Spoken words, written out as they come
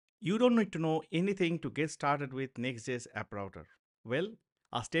You don't need to know anything to get started with Next.js App Router. Well,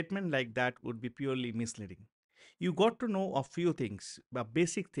 a statement like that would be purely misleading. You got to know a few things, but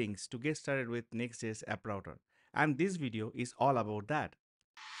basic things to get started with Next.js App Router. And this video is all about that.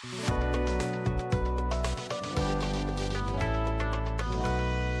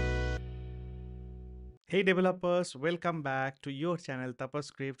 Hey developers, welcome back to your channel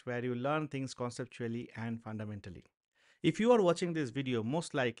tapaScript, where you learn things conceptually and fundamentally. If you are watching this video,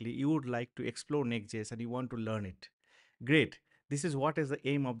 most likely you would like to explore Next.js and you want to learn it. Great, this is what is the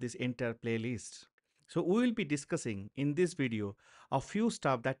aim of this entire playlist. So we will be discussing in this video a few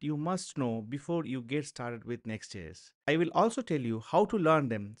stuff that you must know before you get started with Next.js. I will also tell you how to learn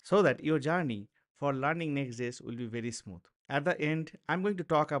them so that your journey for learning Next.js will be very smooth. At the end, I'm going to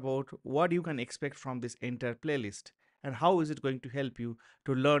talk about what you can expect from this entire playlist and how is it going to help you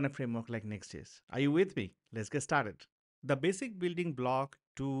to learn a framework like Next.js. Are you with me? Let's get started. The basic building block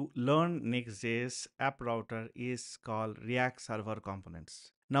to learn Next.js App Router is called React Server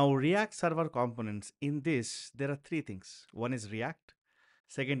Components. Now, React Server Components, in this, there are three things. One is React,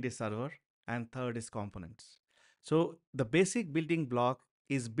 second is Server, and third is Components. So, the basic building block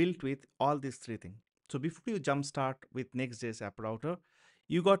is built with all these three things. So, before you jumpstart with Next.js App Router,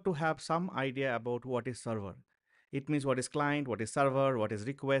 you got to have some idea about what is server. It means what is client, what is server, what is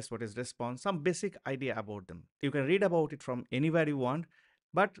request, what is response, some basic idea about them. You can read about it from anywhere you want,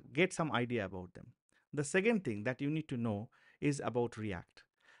 but get some idea about them. The second thing that you need to know is about React.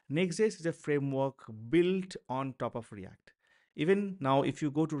 Next.js is a framework built on top of React. Even now, if you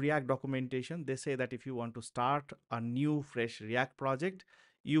go to React documentation, they say that if you want to start a new, fresh React project,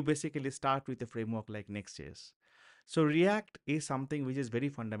 you basically start with a framework like Next.js. So React is something which is very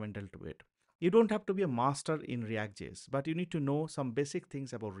fundamental to it. You don't have to be a master in React.js, but you need to know some basic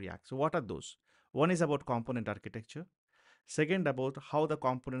things about React. So what are those? One is about component architecture. Second, about how the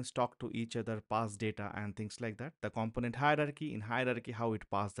components talk to each other, pass data and things like that. The component hierarchy, in hierarchy, how it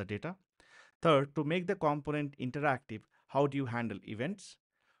passes the data. Third, to make the component interactive, how do you handle events?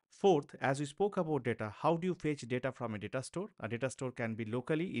 Fourth, as we spoke about data, how do you fetch data from a data store? A data store can be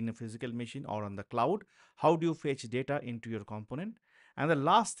locally in a physical machine or on the cloud. How do you fetch data into your component? And the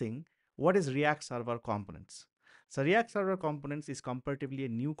last thing, what is React Server Components? So React Server Components is comparatively a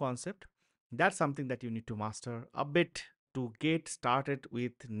new concept. That's something that you need to master a bit to get started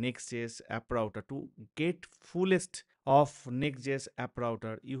with Next.js App Router. To get fullest of Next.js App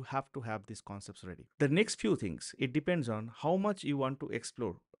Router, you have to have these concepts ready. The next few things, it depends on how much you want to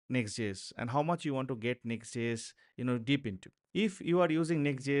explore Next.js and how much you want to get Next.js, deep into. If you are using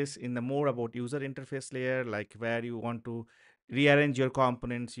Next.js in the more about user interface layer, like where you want to rearrange your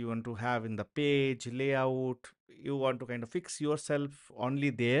components, you want to have in the page layout, you want to kind of fix yourself only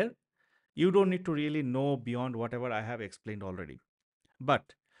there, you don't need to really know beyond whatever I have explained already.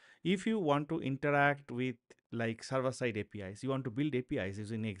 But if you want to interact with like server-side APIs, you want to build APIs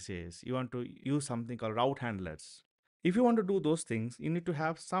using Next.js, you want to use something called route handlers. If you want to do those things, you need to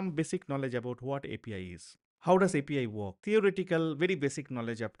have some basic knowledge about what API is. How does API work? Theoretical, very basic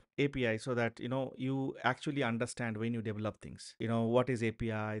knowledge of API so that you actually understand when you develop things. What is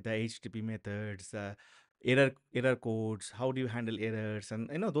API, the HTTP methods, error codes, how do you handle errors, and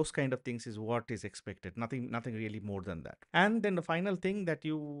those kind of things is what is expected. Nothing really more than that. And then the final thing that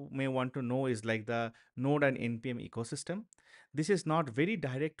you may want to know is like the node and npm ecosystem. This is not very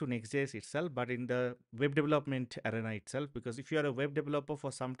direct to Next.js itself, but in the web development arena itself, because if you are a web developer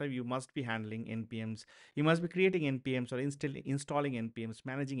for some time, you must be handling npms, you must be creating npms or installing npms,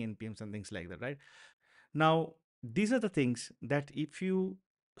 managing npms and things like that, right? Now these are the things that if you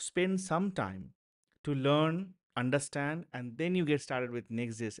spend some time to learn, understand, and then you get started with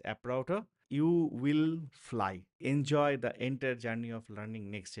Next.js App Router, you will fly. Enjoy the entire journey of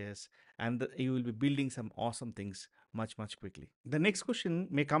learning Next.js, and you will be building some awesome things much quickly. The next question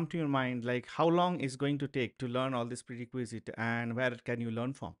may come to your mind, like how long is going to take to learn all this prerequisite and where can you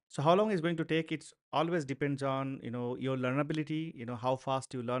learn from? So how long is going to take? It's always depends on your learnability, how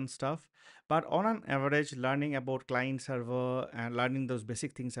fast you learn stuff. But on an average, learning about client server and learning those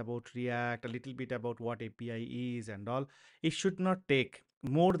basic things about React, a little bit about what API is and all, it should not take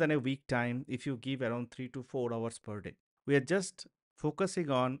more than a week time if you give around 3 to 4 hours per day. We are just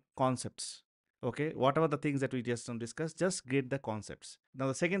focusing on concepts. Okay, whatever the things that we just discussed, just get the concepts. Now,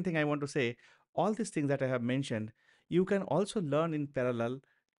 the second thing I want to say, all these things that I have mentioned, you can also learn in parallel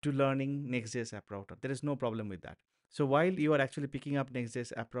to learning Next.js App Router. There is no problem with that. So while you are actually picking up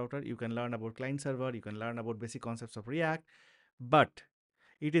Next.js App Router, you can learn about client server, you can learn about basic concepts of React, but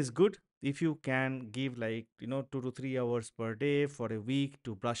it is good if you can give like 2 to 3 hours per day for a week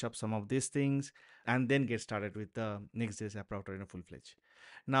to brush up some of these things and then get started with the Next.js App Router in a full-fledged.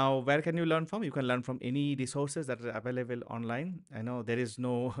 Now, where can you learn from? You can learn from any resources that are available online. I know there is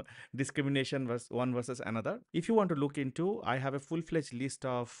no discrimination one versus another. If you want to look into, I have a full-fledged list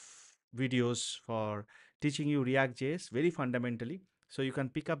of videos for teaching you React.js very fundamentally. So you can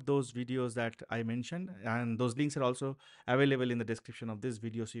pick up those videos that I mentioned, and those links are also available in the description of this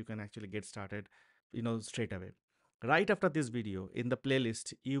video, so you can actually get started, straight away. Right after this video, in the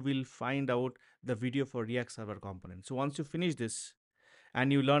playlist, you will find out the video for React Server Component. So once you finish this,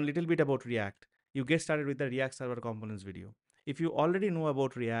 and you learn a little bit about React, you get started with the React Server Components video. If you already know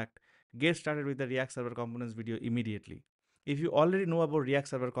about React, get started with the React Server Components video immediately. If you already know about React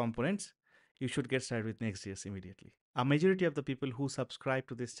Server Components, you should get started with Next.js immediately. A majority of the people who subscribe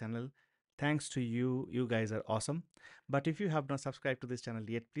to this channel, thanks to you, you guys are awesome. But if you have not subscribed to this channel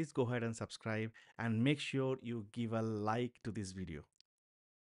yet, please go ahead and subscribe and make sure you give a like to this video.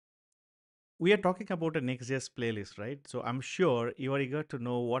 We are talking about a Next.js playlist, right? So I'm sure you are eager to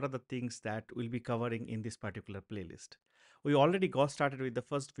know what are the things that we'll be covering in this particular playlist. We already got started with the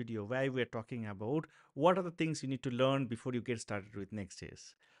first video where we are talking about what are the things you need to learn before you get started with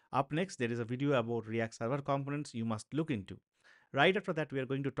Next.js. Up next, there is a video about React Server Components you must look into. Right after that, we are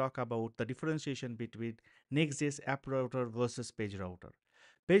going to talk about the differentiation between Next.js App Router versus Page Router.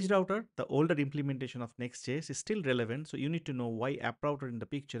 Page Router, the older implementation of Next.js, is still relevant, so you need to know why App Router in the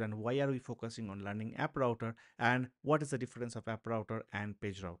picture and why are we focusing on learning App Router and what is the difference of App Router and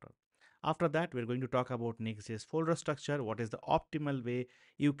Page Router. After that, we're going to talk about Next.js folder structure, what is the optimal way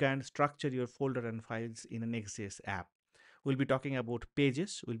you can structure your folder and files in a Next.js app. We'll be talking about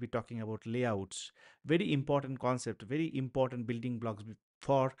pages, we'll be talking about layouts, very important concept, very important building blocks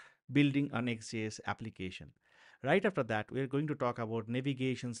for building a Next.js application. Right after that, we're going to talk about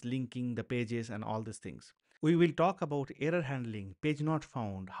navigations, linking the pages and all these things. We will talk about error handling, page not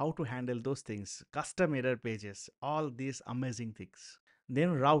found, how to handle those things, custom error pages, all these amazing things.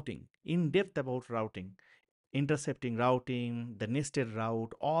 Then routing, in depth about routing, intercepting routing, the nested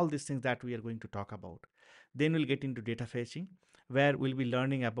route, all these things that we are going to talk about. Then we'll get into data fetching, where we'll be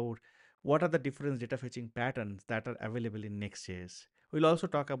learning about what are the different data fetching patterns that are available in Next.js. We'll also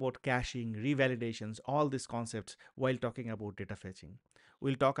talk about caching, revalidations, all these concepts while talking about data fetching.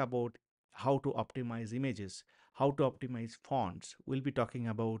 We'll talk about how to optimize images, how to optimize fonts. We'll be talking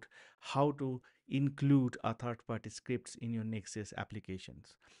about how to include a third-party scripts in your Next.js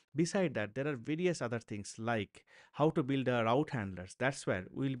applications. Beside that, there are various other things like how to build a route handlers. That's where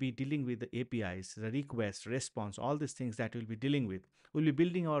we'll be dealing with the APIs, the request, response, all these things that we'll be dealing with. We'll be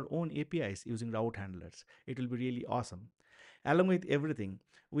building our own APIs using route handlers. It will be really awesome. Along with everything,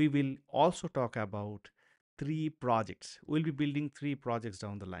 we will also talk about three projects. We'll be building three projects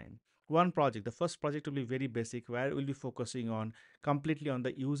down the line. One project, the first project will be very basic, where we'll be focusing on completely on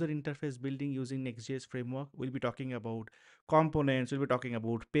the user interface building using Next.js framework. We'll be talking about components, we'll be talking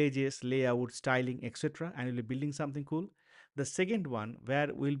about pages, layout, styling, etc. And we'll be building something cool. The second one, where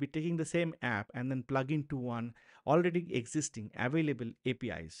we'll be taking the same app and then plug into one already existing available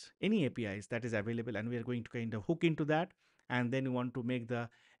APIs, any APIs that is available, and we are going to kind of hook into that, and then we want to make the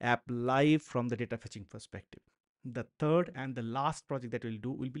app live from the data fetching perspective. The third and the last project that we'll do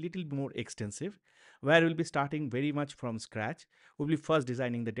will be a little more extensive, where we'll be starting very much from scratch. We'll be first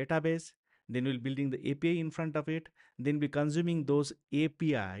designing the database, then we'll building the API in front of it, then be consuming those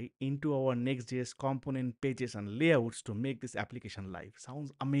API into our Next.js component pages and layouts to make this application live.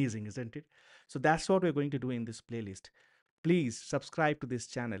 Sounds amazing, isn't it? So that's what we're going to do in this playlist. Please subscribe to this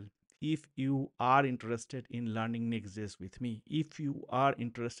channel if you are interested in learning Next.js with me, if you are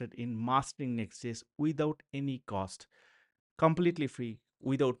interested in mastering Next.js without any cost, completely free,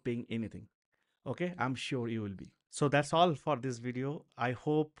 without paying anything. Okay, I'm sure you will be. So that's all for this video. I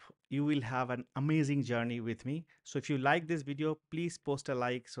hope you will have an amazing journey with me. So if you like this video, please post a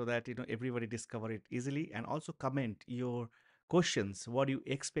like so that everybody discover it easily, and also comment your questions, what do you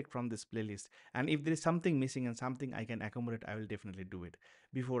expect from this playlist, and if there is something missing and something I can accommodate, I will definitely do it.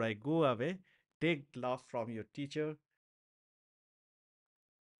 Before I go away, take love from your teacher.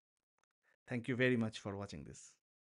 Thank you very much for watching this.